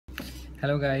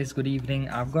Hello guys, good evening.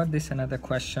 I've got another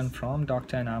question from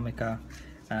Dr. Anamika.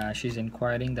 She's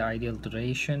inquiring the ideal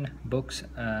duration, books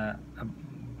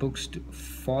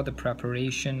for the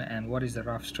preparation, and what is the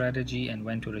rough strategy and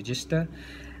when to register.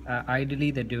 Ideally,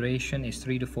 the duration is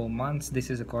 3 to 4 months. This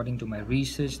is according to my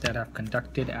research that I've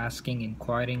conducted,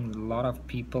 inquiring a lot of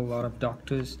people, a lot of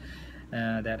doctors,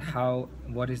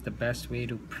 what is the best way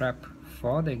to prep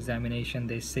for the examination.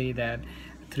 They say that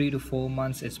 3 to 4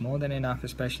 months is more than enough,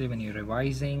 especially when you're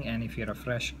revising and if you're a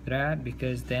fresh grad,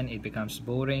 because then it becomes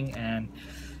boring and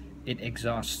it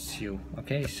exhausts you.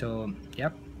 Okay, so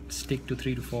yep, stick to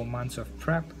 3 to 4 months of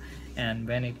prep. And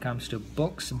when it comes to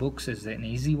books is an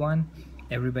easy one.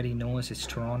 Everybody knows it's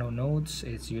Toronto Notes.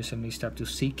 It's usually stuff to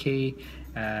CK,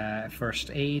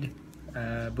 first aid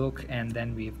book, and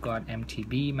then we've got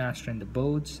MTB, Mastering the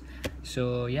Boards.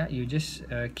 So yeah, you just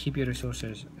keep your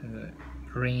resources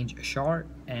range short,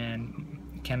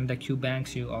 and Canada Q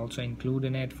banks you also include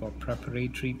in it for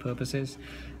preparatory purposes,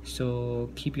 so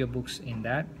keep your books in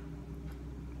that.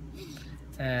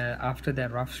 After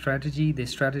that rough strategy, the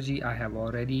strategy I have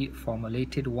already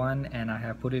formulated one, and I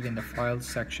have put it in the files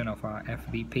section of our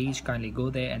FB page. Kindly go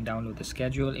there and download the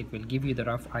schedule. It will give you the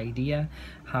rough idea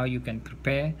how you can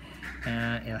prepare.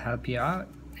 It'll help you out.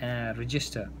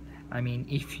 Register, I mean,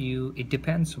 it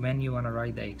depends when you want to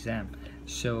write the exam.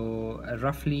 So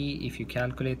roughly, if you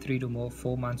calculate 3 to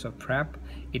 4 months of prep,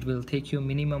 it will take you a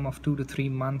minimum of 2 to 3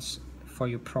 months for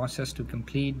your process to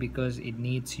complete, because it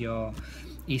needs your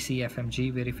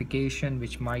ECFMG verification,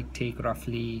 which might take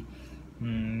roughly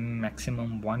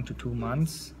maximum 1 to 2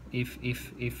 months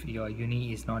if your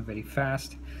uni is not very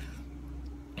fast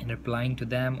in replying to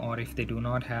them, or if they do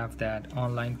not have that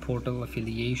online portal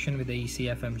affiliation with the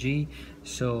ECFMG.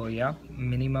 So yeah,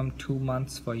 minimum 2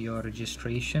 months for your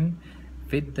registration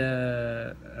with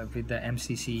the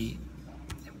MCCEE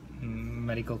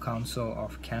Medical Council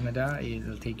of Canada.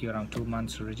 It'll take you around 2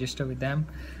 months to register with them,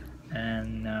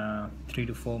 and 3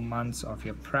 to 4 months of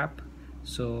your prep.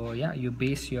 So yeah, you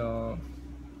base your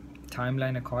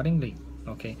timeline accordingly.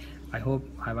 Okay, I hope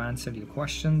I've answered your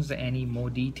questions. Any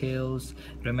more details,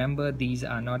 remember, these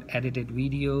are not edited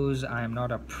videos. I am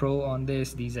not a pro on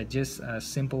this. These are just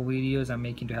simple videos I'm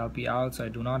making to help you out, so I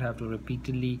do not have to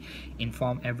repeatedly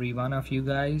inform every one of you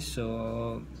guys.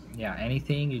 So yeah,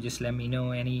 anything, you just let me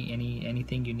know.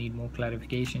 Anything you need more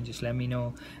clarification, just let me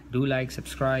know. Do like,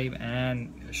 subscribe,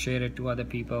 and share it to other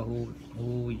people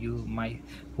who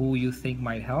you think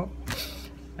might help.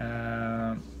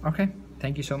 Okay,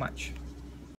 thank you so much.